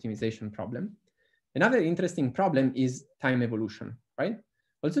into an optimization problem. Another interesting problem is time evolution, right?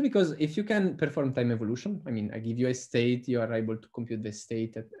 Also because if you can perform time evolution, I mean, I give you a state, you are able to compute the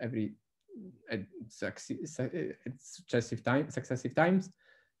state at successive times,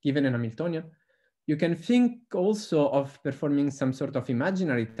 given an Hamiltonian. You can think also of performing some sort of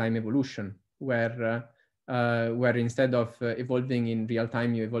imaginary time evolution, where instead of evolving in real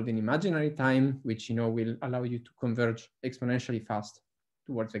time, you evolve in imaginary time, which will allow you to converge exponentially fast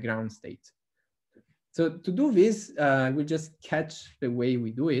towards the ground state. So to do this, we'll just catch the way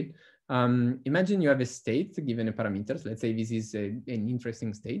we do it. Imagine you have a state given a parameters. Let's say this is an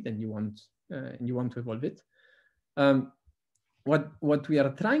interesting state, and you want to evolve it. What we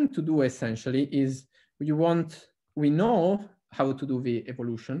are trying to do essentially is we know how to do the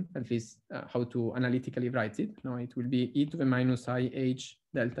evolution, at least how to analytically write it. Now it will be e to the minus I h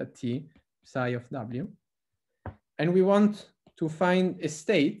delta t psi of w. And we want to find a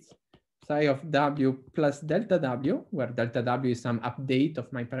state psi of w plus delta w, where delta w is some update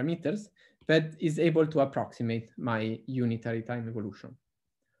of my parameters, that is able to approximate my unitary time evolution.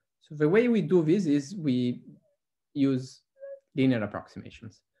 So the way we do this is we use linear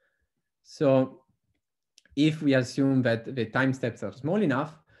approximations. So if we assume that the time steps are small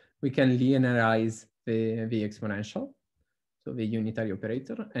enough, we can linearize the exponential, so the unitary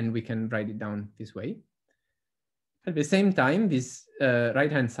operator, and we can write it down this way. At the same time, this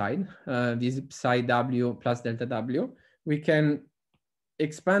right-hand side, this psi w plus delta w, we can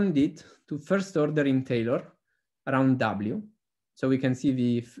expand it to first order in Taylor around w. So we can see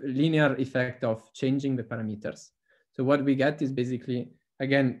the linear effect of changing the parameters. So what we get is basically,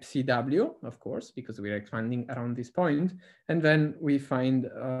 again, CW, of course, because we are expanding around this point. And then we find,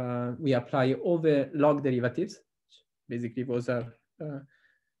 we apply all the log derivatives. Basically, those are,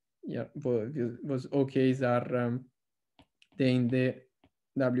 those OKs are in the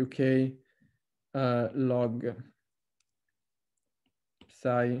WK log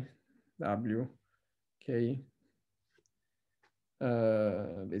psi WK.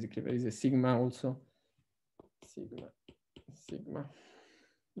 Basically, there is a sigma also. Sigma.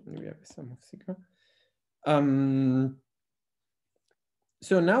 We have a sum of sigma.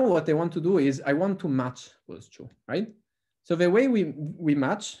 So now what I want to do is I want to match those two, right? So the way we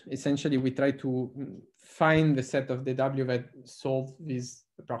match, essentially, we try to find the set of the W that solve this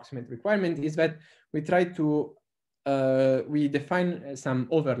approximate requirement, is that we try to, we define some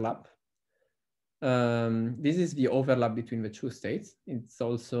overlap. This is the overlap between the two states. It's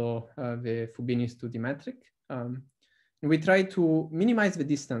also the Fubini's 2D metric. We try to minimize the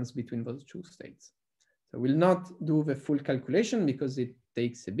distance between those two states. So we'll not do the full calculation because it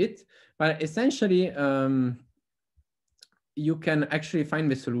takes a bit, but essentially you can actually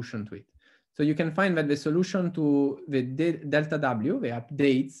find the solution to it. So you can find that the solution to the delta W, the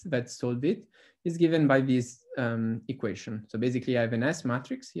updates that solve it, is given by this equation. So basically I have an S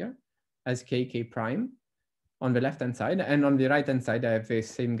matrix here as K prime on the left-hand side, and on the right-hand side I have the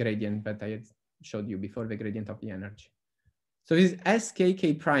same gradient that I had showed you before, the gradient of the energy. So this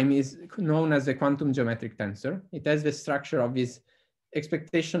SKK prime is known as a quantum geometric tensor. It has the structure of this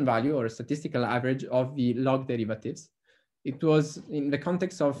expectation value or statistical average of the log derivatives. It was in the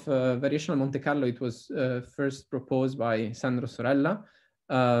context of variational Monte Carlo, it was first proposed by Sandro Sorella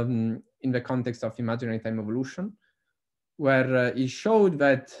in the context of imaginary time evolution, where he showed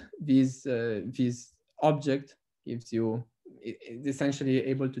that this object gives you it's essentially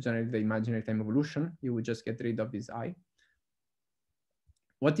able to generate the imaginary time evolution. You would just get rid of this I.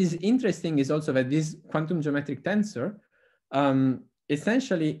 What is interesting is also that this quantum geometric tensor,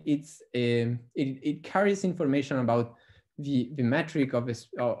 essentially it carries information about the metric of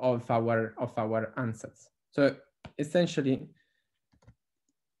our ansatz. So essentially,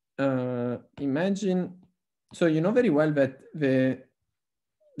 imagine, so you know very well that the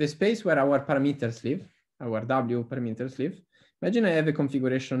space where our parameters live, our W parameters live, imagine I have a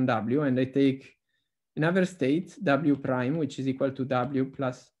configuration W and I take another state W prime, which is equal to W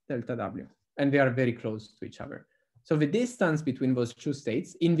plus delta W, and they are very close to each other. So the distance between those two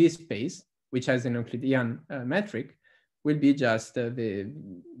states in this space, which has an Euclidean metric, will be just the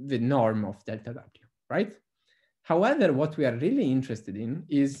norm of delta W, right? However, what we are really interested in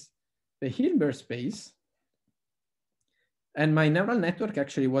is the Hilbert space. And my neural network,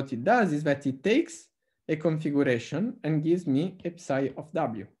 actually what it does is that it takes a configuration and gives me a psi of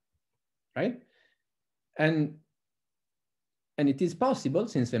W, right? And it is possible,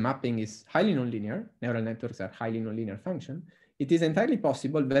 since the mapping is highly nonlinear, neural networks are highly nonlinear function, it is entirely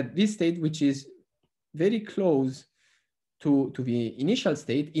possible that this state, which is very close to the initial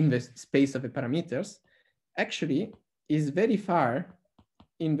state in the space of the parameters, actually is very far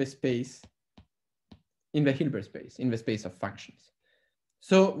in the space, in the Hilbert space, in the space of functions.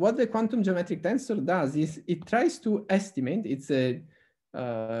 So what the quantum geometric tensor does is it tries to estimate, it's a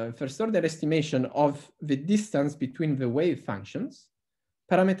first order estimation of the distance between the wave functions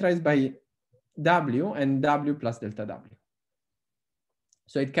parameterized by W and W plus delta W.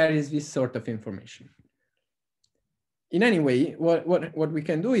 So it carries this sort of information. In any way, what we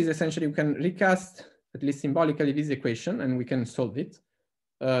can do is essentially we can recast, at least symbolically, this equation and we can solve it.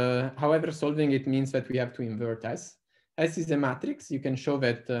 However, solving it means that we have to invert S. S is a matrix. You can show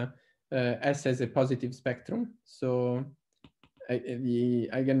that S has a positive spectrum. So the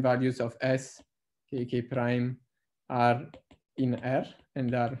eigenvalues of S, K prime are in R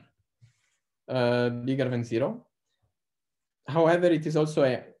and are bigger than 0. However, it is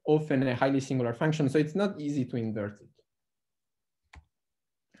also often a highly singular function, so it's not easy to invert it.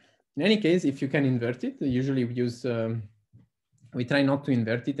 In any case, if you can invert it, usually we use, we try not to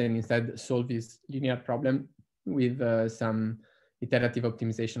invert it and instead solve this linear problem with some iterative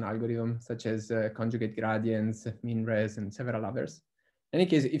optimization algorithms such as conjugate gradients, min res, and several others. In any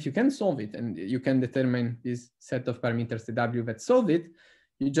case, if you can solve it and you can determine this set of parameters, the W that solve it,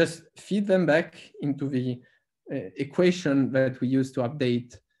 you just feed them back into the equation that we use to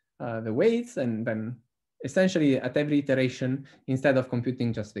update the weights, and then essentially at every iteration, instead of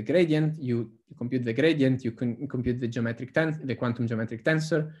computing just the gradient, you compute the gradient, you can compute the geometric tensor, the quantum geometric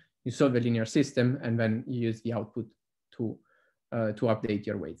tensor, you solve a linear system, and then you use the output to update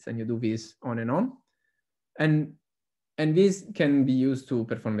your weights, and you do this on and on. And this can be used to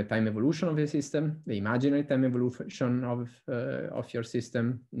perform the time evolution of the system, the imaginary time evolution of your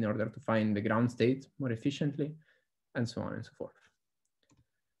system in order to find the ground state more efficiently, and so on and so forth.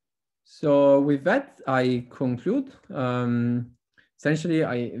 So with that, I conclude. Essentially,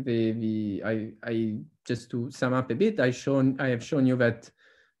 I just to sum up a bit, I have shown you that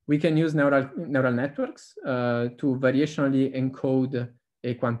we can use neural networks to variationally encode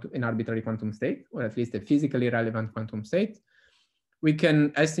an arbitrary quantum state, or at least a physically relevant quantum state. We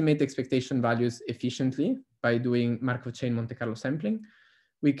can estimate expectation values efficiently by doing Markov chain Monte Carlo sampling.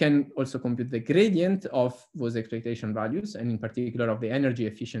 We can also compute the gradient of those expectation values, and in particular of the energy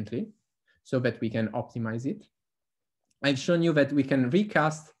efficiently, so that we can optimize it. I've shown you that we can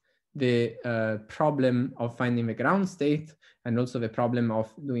recast the problem of finding the ground state and also the problem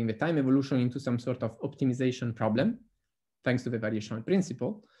of doing the time evolution into some sort of optimization problem, thanks to the variational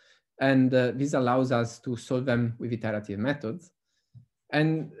principle. And this allows us to solve them with iterative methods.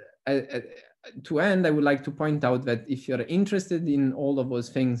 And to end, I would like to point out that if you're interested in all of those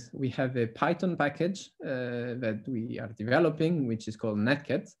things, we have a Python package that we are developing, which is called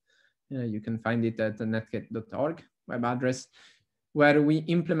Netcat. You can find it at the netcat.org web address, where we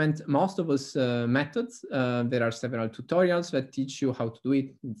implement most of those methods. There are several tutorials that teach you how to do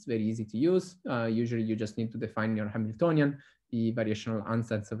it. It's very easy to use. Usually you just need to define your Hamiltonian, the variational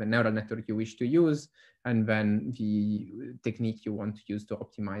ansatz of a neural network you wish to use, and then the technique you want to use to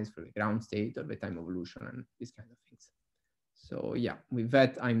optimize for the ground state or the time evolution and these kind of things. So yeah, with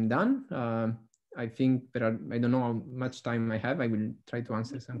that, I'm done. I think there are, I don't know how much time I have. I will try to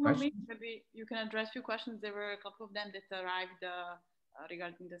answer some questions. Maybe you can address a few questions. There were a couple of them that arrived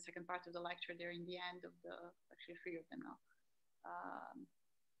regarding the second part of the lecture there in the end of the, actually 3 of them now.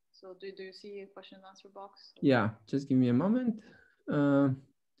 So do you see a question and answer box? Yeah, just give me a moment.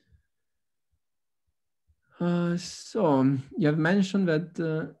 So you have mentioned that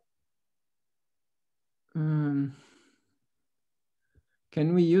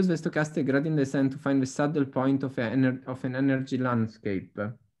can we use the stochastic gradient descent to find the saddle point of an energy landscape?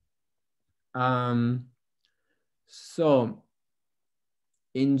 So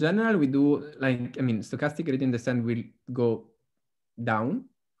in general, we do stochastic gradient descent will go down.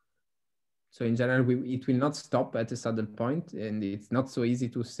 So in general, it will not stop at a saddle point, and it's not so easy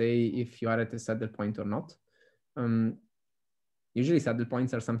to say if you are at a saddle point or not. Usually saddle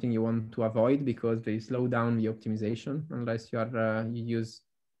points are something you want to avoid because they slow down the optimization unless you are you use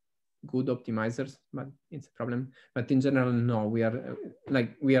good optimizers, but it's a problem. But in general, no, we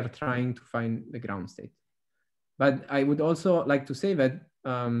are trying to find the ground state. But I would also like to say that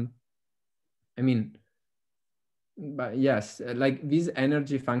but yes, like this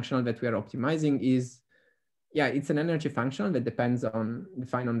energy functional that we are optimizing is, yeah, it's an energy functional that depends on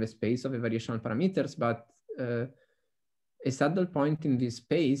defined on the space of the variational parameters, but a saddle point in this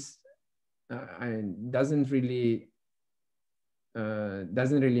space doesn't really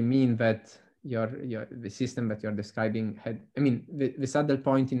mean that the system that you're describing had, the saddle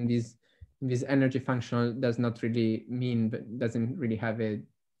point in this energy functional does not really mean, but doesn't really have a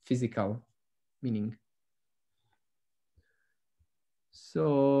physical meaning.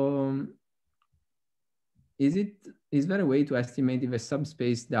 So is there a way to estimate if a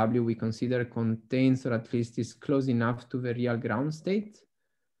subspace W we consider contains or at least is close enough to the real ground state?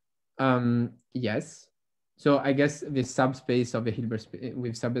 Yes. So I guess the subspace of a Hilbert space,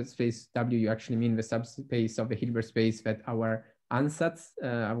 with subspace W, you actually mean the subspace of a Hilbert space that our ansatz,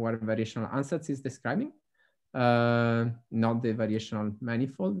 our variational ansatz is describing, not the variational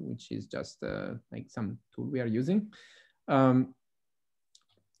manifold, which is just like some tool we are using.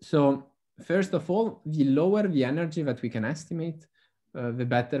 So first of all, the lower the energy that we can estimate, the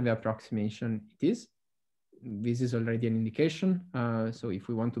better the approximation it is. This is already an indication. So if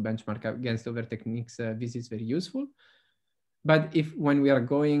we want to benchmark against other techniques, this is very useful. But when we are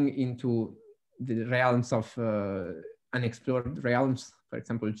going into the realms of unexplored realms, for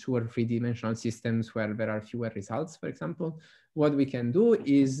example, 2 or 3-dimensional systems where there are fewer results, for example, what we can do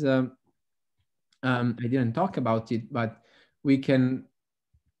is, I didn't talk about it, but we can,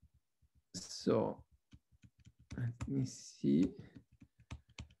 so let me see.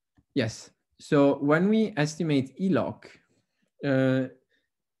 Yes. So when we estimate ELOC,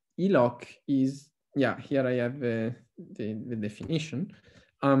 ELOC is, yeah, here I have the definition.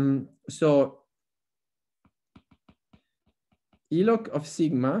 So ELOC of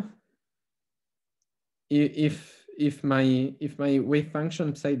sigma, if my wave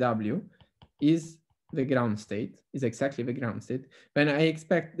function psi w is the ground state, is exactly the ground state, then I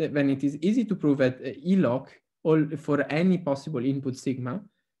expect that when it is easy to prove that ELOC for any possible input sigma,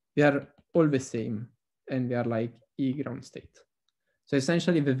 they are all the same, and they are like E ground state. So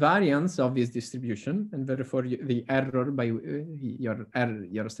essentially the variance of this distribution, and therefore the error by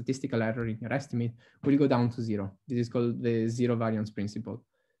your statistical error in your estimate will go down to 0. This is called the zero variance principle.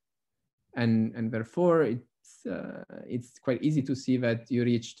 And therefore it's quite easy to see that you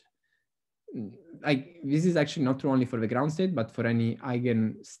reached, like, this is actually not true only for the ground state, but for any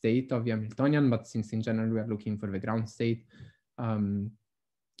eigen state of the Hamiltonian. But since in general we are looking for the ground state,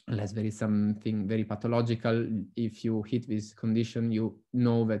 unless there is something very pathological, if you hit this condition, you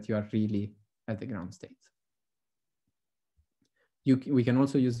know that you are really at the ground state. We can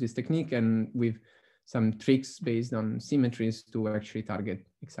also use this technique and with some tricks based on symmetries to actually target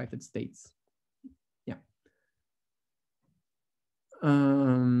excited states. Yeah.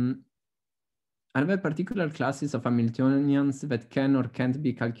 Are there particular classes of Hamiltonians that can or can't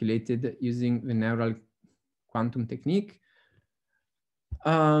be calculated using the neural quantum technique?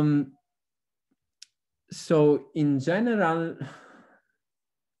 So in general,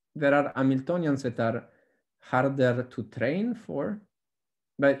 there are Hamiltonians that are harder to train for,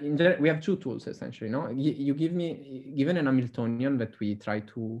 but in general, we have 2 tools essentially. No, you given an Hamiltonian that we try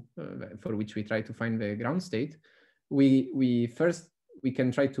to, for which we try to find the ground state, we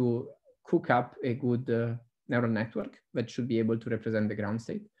can try to cook up a good neural network that should be able to represent the ground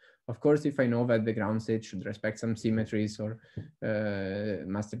state. Of course, if I know that the ground state should respect some symmetries or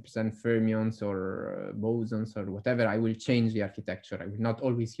must represent fermions or bosons or whatever, I will change the architecture. I will not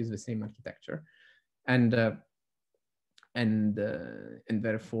always use the same architecture, and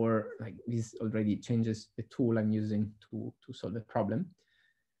therefore, like, this already changes the tool I'm using to solve the problem.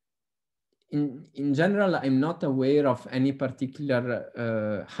 In general, I'm not aware of any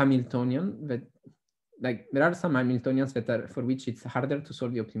particular Hamiltonian that, like, there are some Hamiltonians that are, for which it's harder to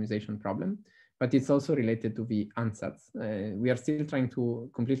solve the optimization problem, but it's also related to the ansatz. We are still trying to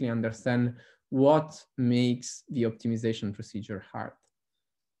completely understand what makes the optimization procedure hard.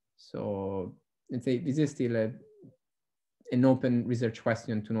 So let's say this is still an open research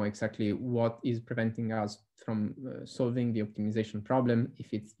question to know exactly what is preventing us from solving the optimization problem,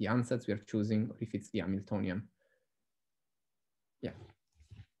 if it's the ansatz we are choosing or if it's the Hamiltonian. Yeah.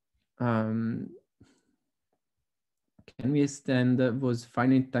 Can we extend was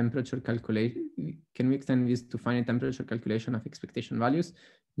finite temperature calculation? Can we extend this to finite temperature calculation of expectation values?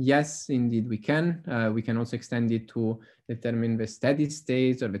 Yes, indeed we can. We can also extend it to determine the steady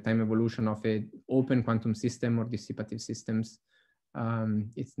state or the time evolution of an open quantum system or dissipative systems.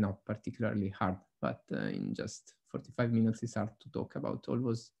 It's not particularly hard, but in just 45 minutes, it's hard to talk about all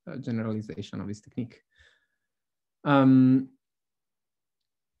those generalization of this technique.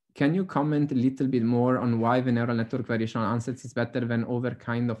 Can you comment a little bit more on why the neural network variational ansatz is better than other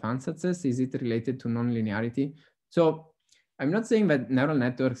kind of ansatzes? Is it related to nonlinearity? So I'm not saying that neural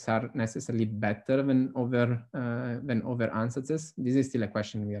networks are necessarily better than other ansatzes. This is still a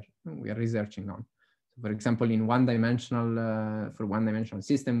question we are researching on. So for example, in for one-dimensional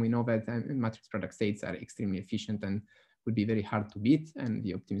system, we know that matrix product states are extremely efficient and would be very hard to beat, and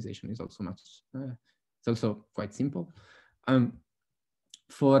the optimization is also it's also quite simple.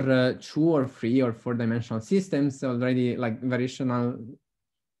 For 2 or 3 or 4-dimensional systems, already like variational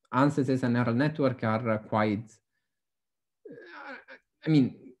ansatzes and neural network are quite, I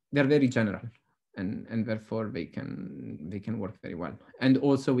mean, they're very general, and therefore they can work very well. And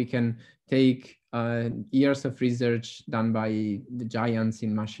also we can take years of research done by the giants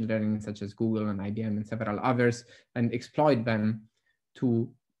in machine learning, such as Google and IBM and several others, and exploit them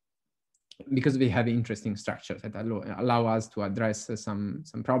because they have interesting structures that allow us to address some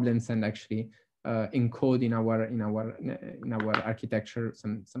problems and actually encode in our architecture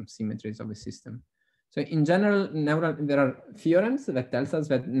some symmetries of the system. So in general, there are theorems that tells us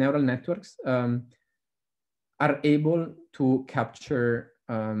that neural networks are able to capture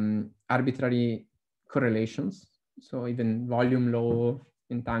arbitrary correlations. So even volume law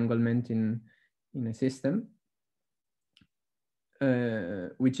entanglement in a system.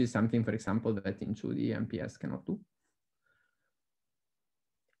 Which is something, for example, that in 2D MPS cannot do.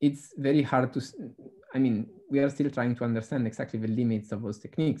 It's very hard to, I mean, we are still trying to understand exactly the limits of those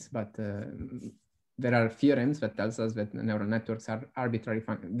techniques, but there are theorems that tells us that neural networks are arbitrary,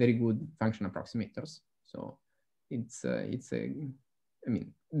 very good function approximators. So I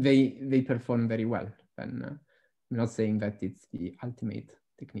mean, they perform very well. And I'm not saying that it's the ultimate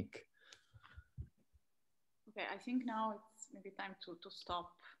technique. Okay, I think now it's maybe time to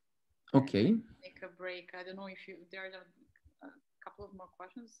stop. Okay. Take a break. I don't know if there are a couple of more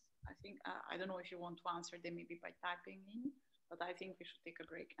questions. I think, I don't know if you want to answer them maybe by typing in, but I think we should take a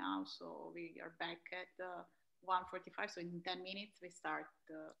break now. So we are back at 1:45. So in 10 minutes, we start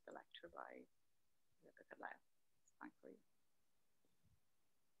the lecture by the lab. It's fine for you.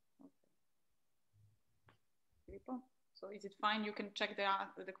 Okay. Filippo? So is it fine? You can check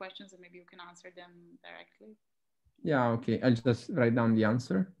the questions and maybe you can answer them directly. Yeah, okay. I'll just write down the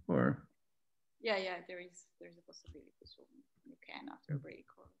answer, or. Yeah, there's a possibility. So you can after a break,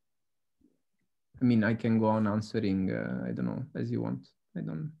 or. I mean, I can go on answering. I don't know, as you want. I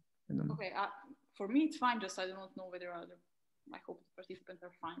don't. Okay. For me, it's fine. Just I do not know whether I hope the participants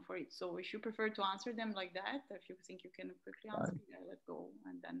are fine for it. So if you prefer to answer them like that, if you think you can quickly answer, yeah, let's go,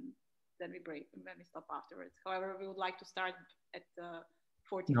 and then we break and then we stop afterwards. However, we would like to start at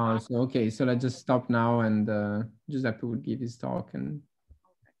 45. No, so, okay, so let's just stop now, and Giuseppe will give his talk. And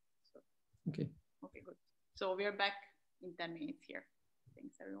okay. Okay, good. So we are back in 10 minutes here.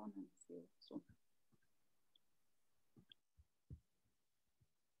 Thanks everyone, and see you soon.